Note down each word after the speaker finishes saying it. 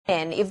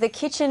And if the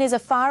kitchen is a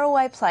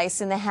faraway place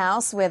in the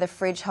house where the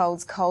fridge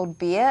holds cold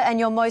beer and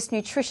your most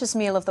nutritious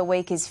meal of the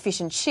week is fish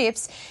and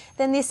chips,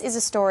 then this is a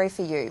story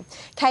for you.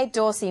 Kate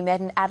Dorsey met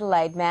an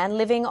Adelaide man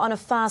living on a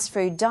fast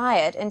food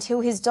diet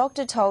until his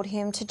doctor told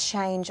him to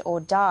change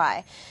or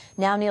die.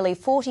 Now nearly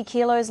 40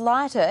 kilos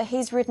lighter,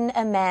 he's written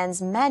a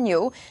man's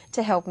manual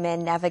to help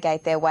men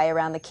navigate their way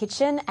around the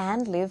kitchen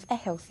and live a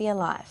healthier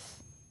life.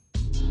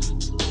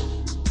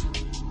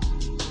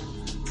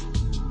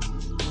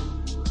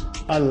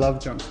 I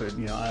love junk food,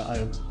 you know,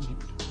 I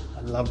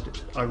loved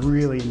it. I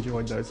really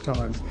enjoyed those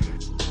times.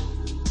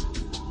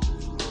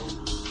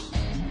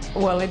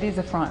 Well, it is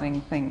a frightening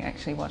thing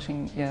actually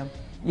watching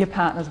your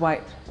partner's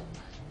weight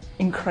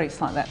increase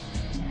like that.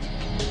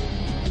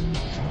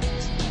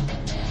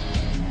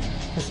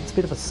 It's a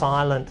bit of a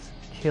silent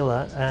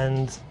killer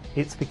and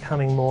it's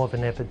becoming more of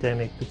an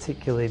epidemic,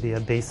 particularly the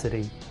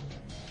obesity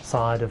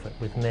side of it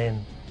with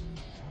men.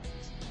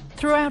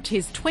 Throughout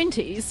his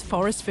 20s,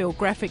 Forestville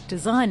graphic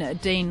designer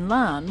Dean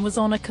Lahn was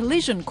on a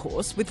collision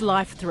course with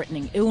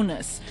life-threatening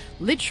illness,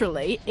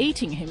 literally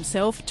eating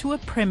himself to a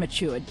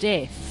premature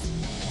death.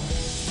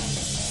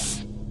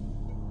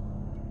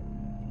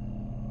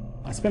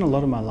 I spent a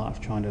lot of my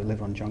life trying to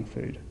live on junk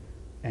food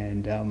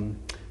and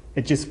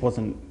it just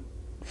wasn't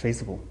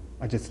feasible.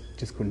 I just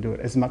couldn't do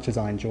it. As much as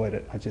I enjoyed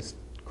it, I just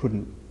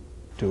couldn't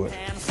do it.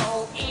 And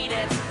so eat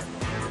it,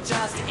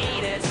 just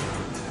eat it.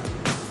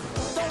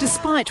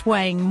 Despite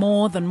weighing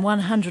more than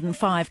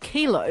 105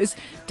 kilos,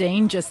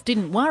 Dean just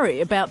didn't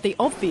worry about the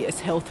obvious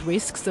health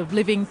risks of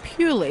living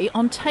purely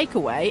on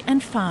takeaway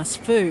and fast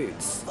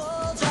foods.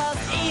 Oh,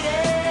 just eat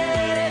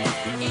it,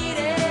 eat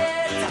it.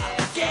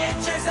 Get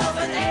yourself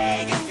an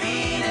egg and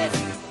feed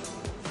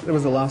it. It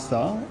was a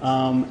lifestyle,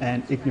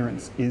 and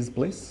ignorance is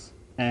bliss,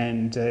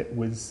 and it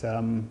was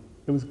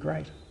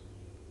great.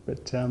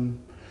 But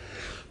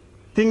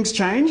things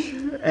change,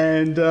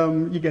 and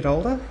you get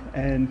older,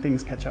 and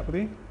things catch up with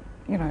you.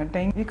 You know,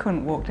 Dean, you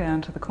couldn't walk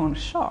down to the corner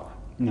shop.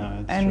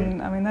 No, that's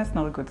true. I mean, that's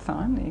not a good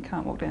sign. You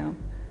can't walk down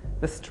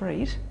the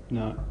street.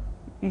 No.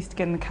 You used to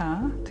get in the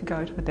car to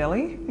go to the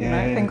deli, you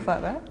know, things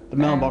like that. The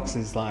mailbox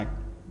is like,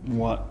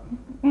 what,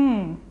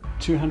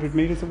 200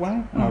 metres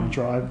away? And I would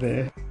drive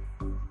there.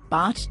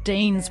 But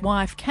Dean's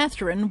wife,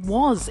 Catherine,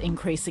 was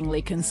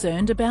increasingly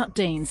concerned about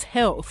Dean's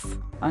health.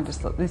 I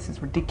just thought, this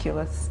is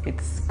ridiculous.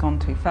 It's gone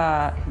too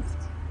far.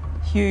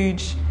 He's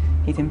huge.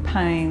 He's in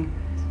pain.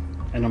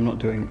 And I'm not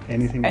doing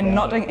anything about it. And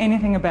not doing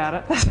anything about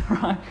it, that's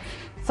right.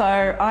 So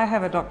I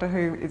have a doctor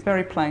who is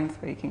very plain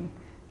speaking.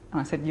 And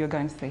I said, you're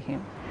going to see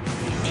him.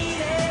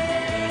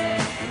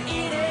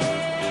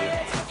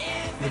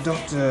 The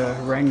doctor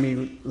rang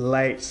me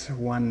late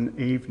one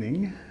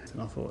evening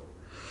and I thought,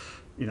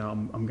 you know,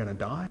 I'm going to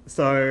die.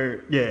 So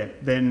yeah,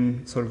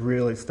 then sort of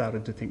really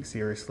started to think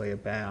seriously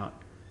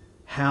about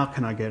how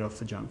can I get off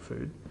the junk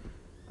food,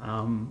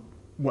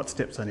 what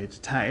steps I need to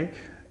take,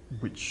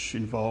 which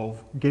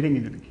involve getting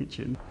into the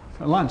kitchen.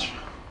 For lunch,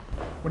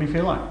 what do you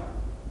feel like?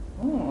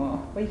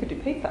 Oh, well, you could do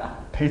pizza.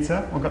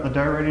 Pizza, I've got the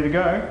dough ready to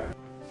go.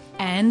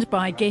 And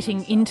by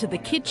getting into the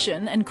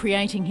kitchen and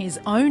creating his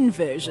own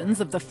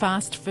versions of the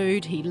fast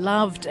food he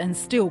loved and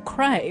still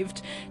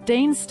craved,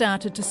 Dean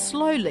started to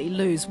slowly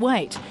lose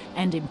weight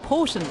and,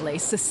 importantly,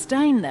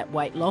 sustain that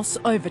weight loss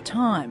over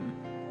time.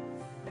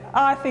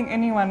 I think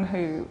anyone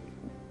who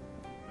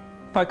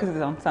focuses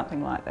on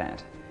something like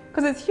that,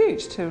 because it's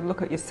huge to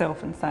look at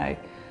yourself and say,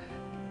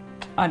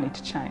 I need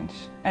to change,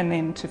 and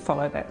then to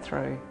follow that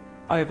through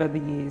over the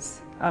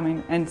years. I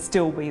mean, and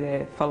still be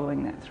there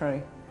following that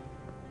through.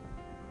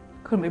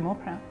 Couldn't be more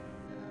proud.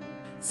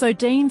 So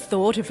Dean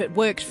thought if it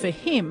worked for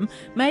him,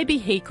 maybe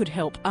he could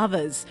help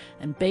others,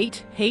 and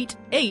Beat, Heat,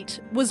 Eat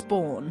was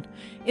born.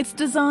 It's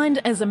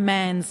designed as a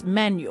man's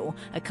manual,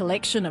 a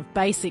collection of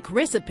basic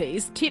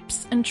recipes,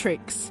 tips and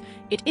tricks.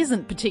 It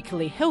isn't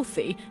particularly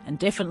healthy and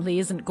definitely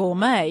isn't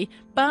gourmet,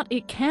 but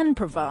it can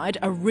provide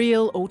a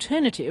real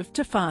alternative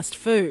to fast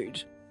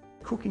food.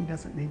 Cooking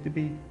doesn't need to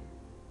be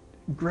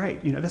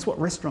great, you know, that's what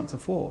restaurants are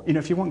for. You know,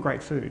 if you want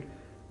great food,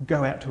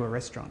 go out to a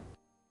restaurant.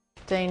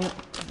 Dean,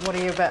 what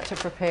are you about to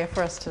prepare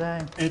for us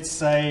today?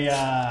 It's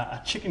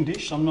a chicken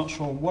dish, I'm not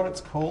sure what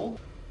it's called.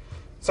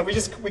 So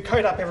we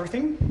coat up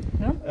everything,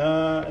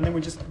 and then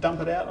we just dump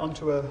it out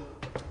onto a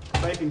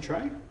baking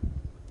tray.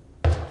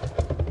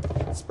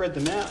 Spread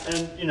them out,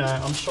 and you know,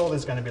 I'm sure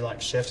there's going to be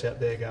like chefs out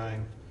there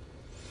going,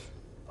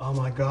 oh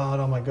my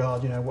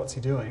god, you know, what's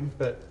he doing?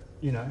 But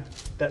you know,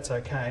 that's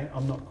okay.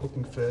 I'm not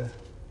cooking for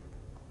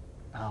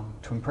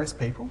to impress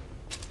people.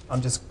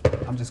 I'm just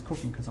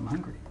cooking because I'm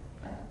hungry.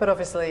 But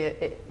obviously,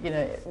 you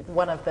know,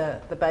 one of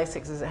the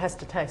basics is it has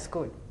to taste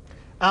good.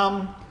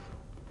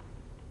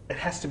 It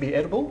has to be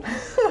edible,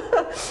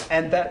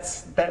 and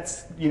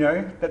that's you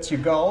know, that's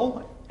your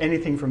goal.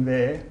 Anything from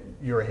there,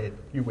 you're ahead.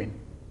 You win.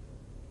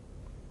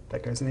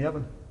 That goes in the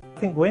oven. I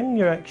think when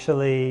you're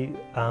actually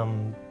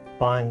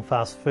buying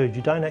fast food,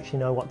 you don't actually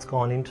know what's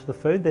gone into the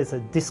food. There's a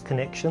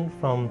disconnection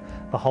from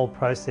the whole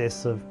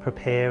process of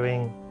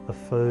preparing the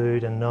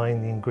food and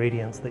knowing the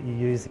ingredients that you're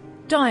using.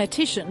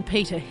 Dietitian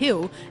Peter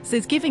Hill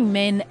says giving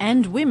men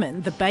and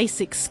women the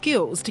basic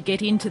skills to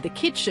get into the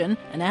kitchen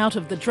and out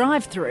of the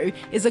drive-through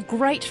is a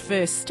great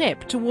first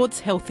step towards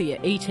healthier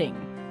eating.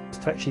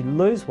 To actually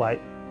lose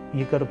weight,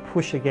 you've got to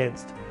push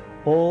against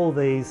all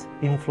these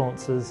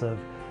influences of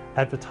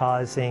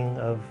advertising,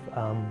 of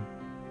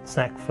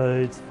snack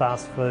foods,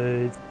 fast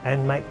foods,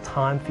 and make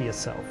time for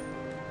yourself.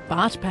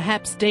 But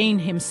perhaps Dean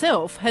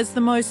himself has the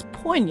most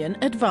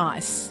poignant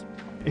advice.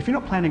 If you're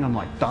not planning on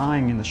like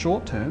dying in the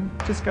short term,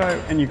 just go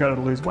and you've got to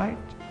lose weight.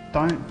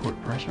 Don't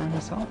put pressure on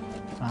yourself.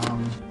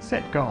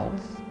 Set goals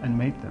and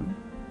meet them,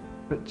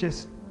 but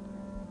just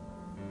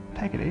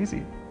take it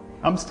easy.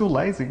 I'm still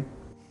lazy.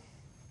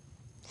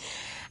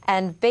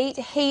 And Beat,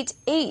 Heat,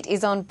 Eat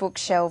is on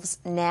bookshelves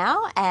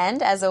now,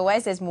 and as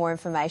always, there's more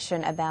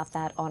information about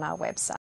that on our website.